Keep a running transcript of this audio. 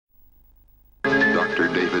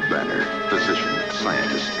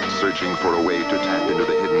searching for a way to tap into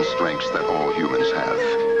the hidden strengths that all humans have.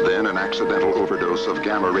 Then an accidental overdose of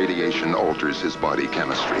gamma radiation alters his body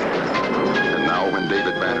chemistry. And now when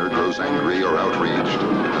David Banner grows angry or outraged,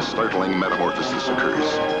 a startling metamorphosis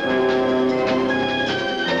occurs.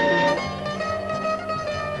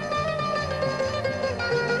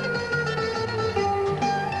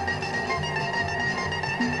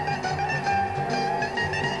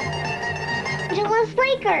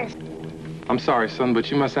 Lakers. I'm sorry, son, but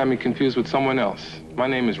you must have me confused with someone else. My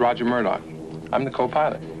name is Roger Murdoch. I'm the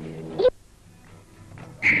co-pilot.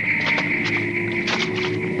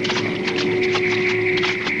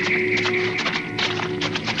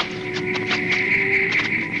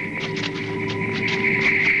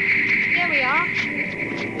 Here we are.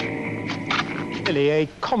 Really a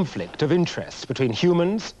conflict of interest between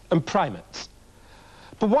humans and primates.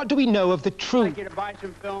 But what do we know of the true... I'd like you to buy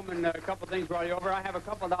some film and a couple things while you're over. I have a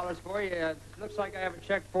couple dollars for you. It looks like I have a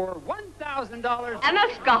check for $1,000. Anna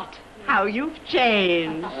Scott, how you've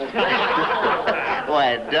changed.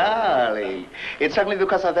 Why, darling, it's only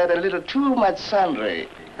because I've had a little too much sunray.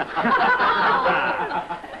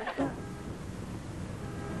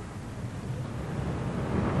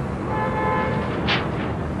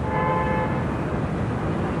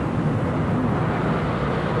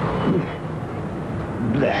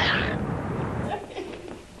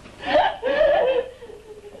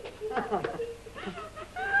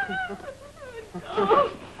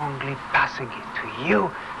 Only passing it to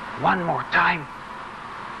you one more time.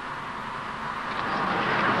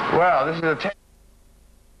 Well, this is a...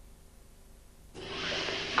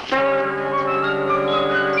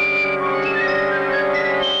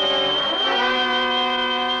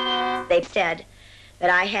 They said that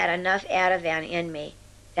I had enough Ativan in me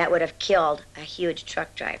that would have killed a huge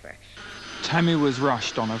truck driver. Tammy was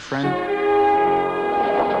rushed on her friend.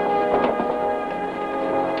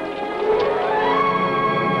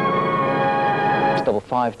 Double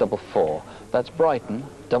 5 double 4. That's Brighton.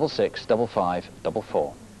 66 55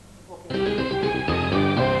 44.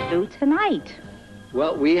 Do tonight.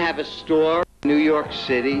 Well, we have a store in New York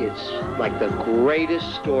City. It's like the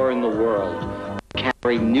greatest store in the world.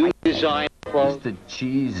 Carry new design clothes. It's the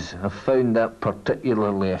cheese. I found that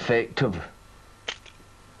particularly effective.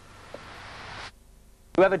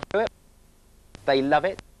 Whoever do it, they love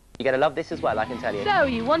it. You're going to love this as well, I can tell you. So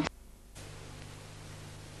you want...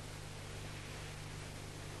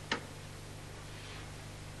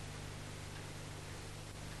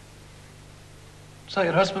 Is that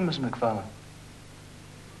your husband, Miss McFarlane?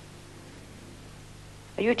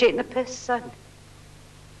 Are you taking the piss, son?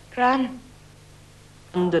 Gran?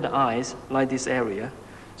 Under the eyes, like this area.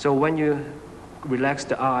 So when you relax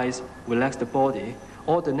the eyes, relax the body,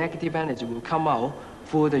 all the negative energy will come out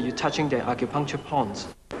through you touching the acupuncture points.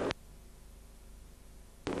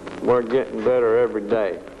 We're getting better every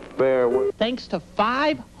day. Bear with. Thanks to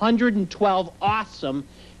 512 awesome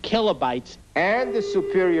kilobytes And the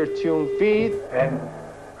superior tune feed. And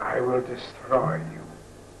I will destroy you.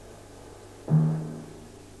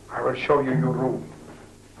 I will show you your room.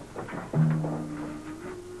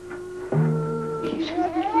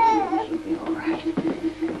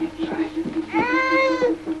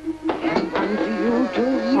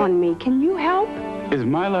 On me, can you help? Is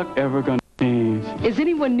my luck ever gonna change? Is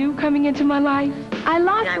anyone new coming into my life? And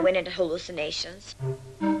I went into hallucinations.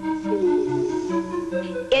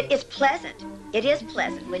 It is pleasant. It is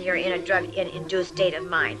pleasant when you're in a drug-induced state of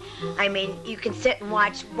mind. I mean, you can sit and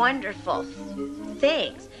watch wonderful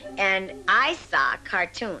things. And I saw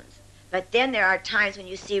cartoons. But then there are times when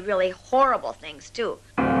you see really horrible things, too.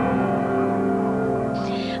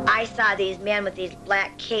 I saw these men with these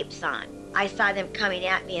black capes on. I saw them coming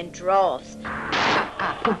at me in droves.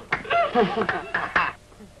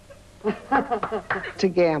 To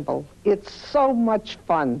gamble. It's so much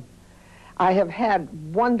fun. I have had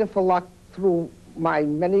wonderful luck through my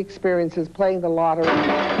many experiences playing the lottery.